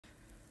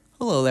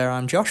Hello there,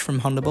 I'm Josh from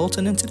Honda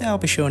Bolton, and today I'll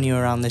be showing you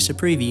around this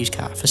approved used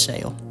car for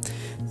sale.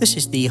 This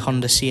is the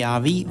Honda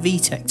CR-V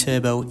VTEC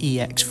Turbo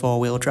EX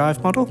 4-wheel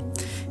drive model.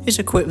 It's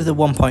equipped with a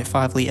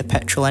 1.5 litre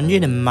petrol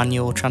engine and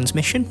manual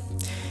transmission.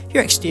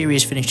 Your exterior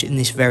is finished in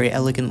this very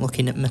elegant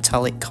looking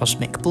metallic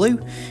cosmic blue,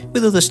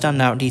 with other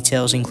standout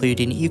details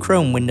including your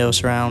chrome window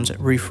surrounds,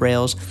 roof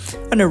rails,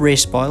 and a rear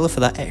spoiler for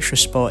that extra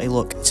sporty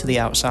look to the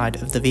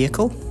outside of the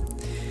vehicle.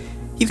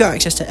 You've got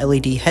access to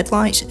LED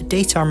headlights,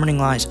 daytime running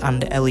lights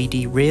and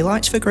LED rear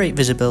lights for great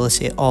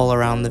visibility all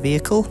around the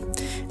vehicle,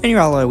 and your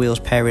alloy wheels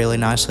pair really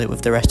nicely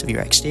with the rest of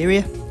your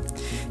exterior.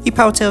 Your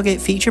power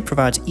tailgate feature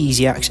provides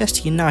easy access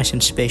to your nice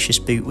and spacious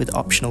boot with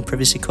optional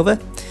privacy cover,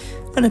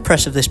 and a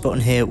press of this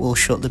button here will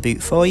shut the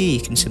boot for you.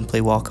 You can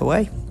simply walk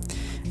away.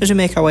 As we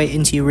make our way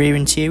into your rear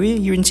interior,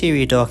 your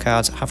interior door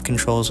cards have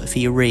controls for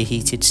your rear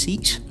heated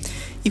seats.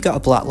 You've got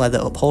a black leather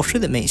upholstery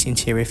that makes the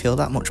interior feel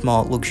that much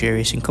more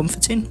luxurious and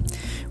comforting,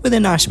 with a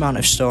nice amount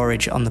of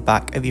storage on the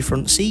back of your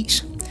front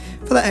seats.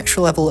 For that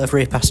extra level of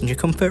rear passenger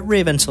comfort,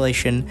 rear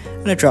ventilation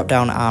and a drop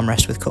down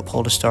armrest with cup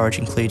holder storage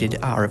included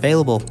are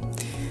available.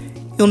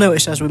 You'll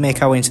notice as we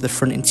make our way into the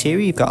front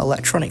interior, you've got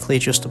electronically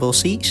adjustable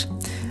seats,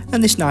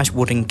 and this nice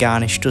wooden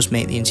garnish does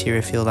make the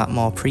interior feel that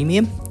more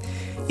premium.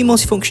 Your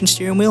multifunction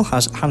steering wheel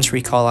has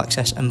hands-free call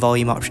access and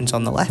volume options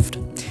on the left.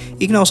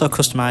 You can also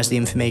customise the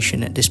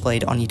information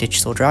displayed on your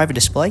digital driver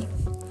display.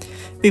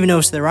 Moving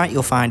over to the right,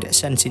 you'll find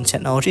sensing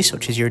technology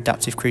such as your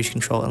adaptive cruise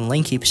control and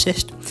lane keep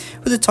assist,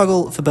 with a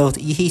toggle for both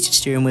your heated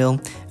steering wheel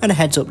and a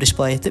heads-up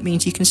display that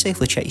means you can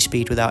safely check your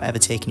speed without ever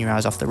taking your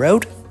eyes off the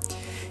road.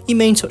 Your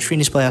main touchscreen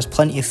display has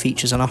plenty of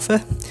features on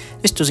offer.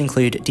 This does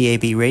include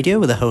DAB radio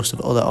with a host of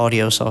other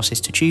audio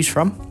sources to choose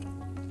from.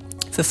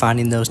 For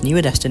finding those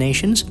newer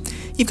destinations,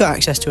 you've got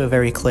access to a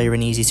very clear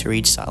and easy to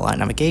read satellite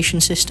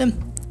navigation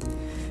system.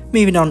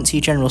 Moving on to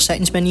your general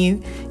settings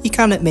menu, you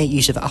can make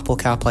use of Apple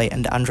CarPlay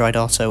and Android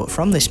Auto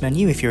from this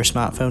menu if you're a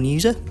smartphone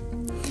user.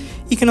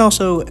 You can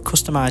also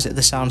customise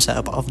the sound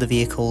setup of the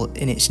vehicle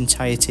in its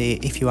entirety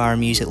if you are a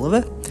music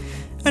lover.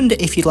 And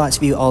if you'd like to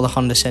view all the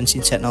Honda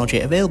sensing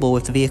technology available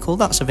with the vehicle,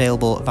 that's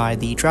available via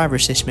the driver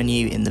assist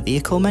menu in the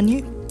vehicle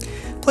menu.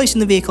 Placing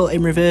the vehicle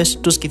in reverse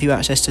does give you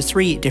access to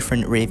 3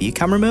 different rear view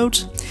camera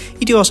modes.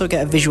 You do also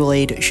get a visual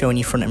aid showing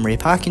your front and rear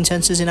parking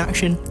sensors in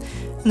action,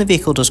 and the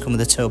vehicle does come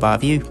with a tow bar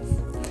view.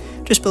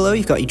 Just below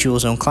you've got your dual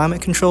zone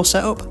climate control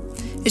setup.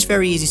 It's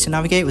very easy to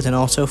navigate with an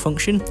auto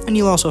function, and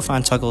you'll also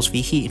find toggles for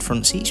your heated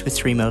front seats with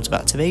 3 modes of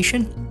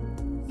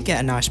activation. You get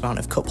a nice amount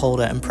of cup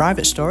holder and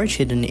private storage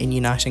hidden in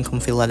your nice and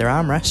comfy leather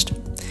armrest.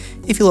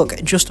 If you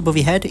look just above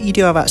your head, you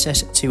do have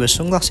access to a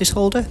sunglasses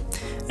holder,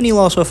 and you'll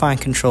also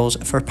find controls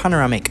for a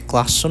panoramic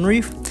glass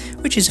sunroof,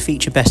 which is a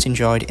feature best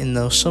enjoyed in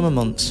those summer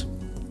months.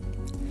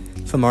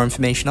 For more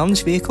information on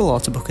this vehicle or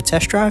to book a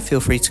test drive, feel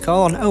free to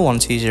call on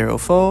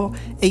 01204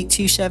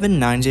 827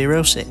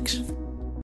 906.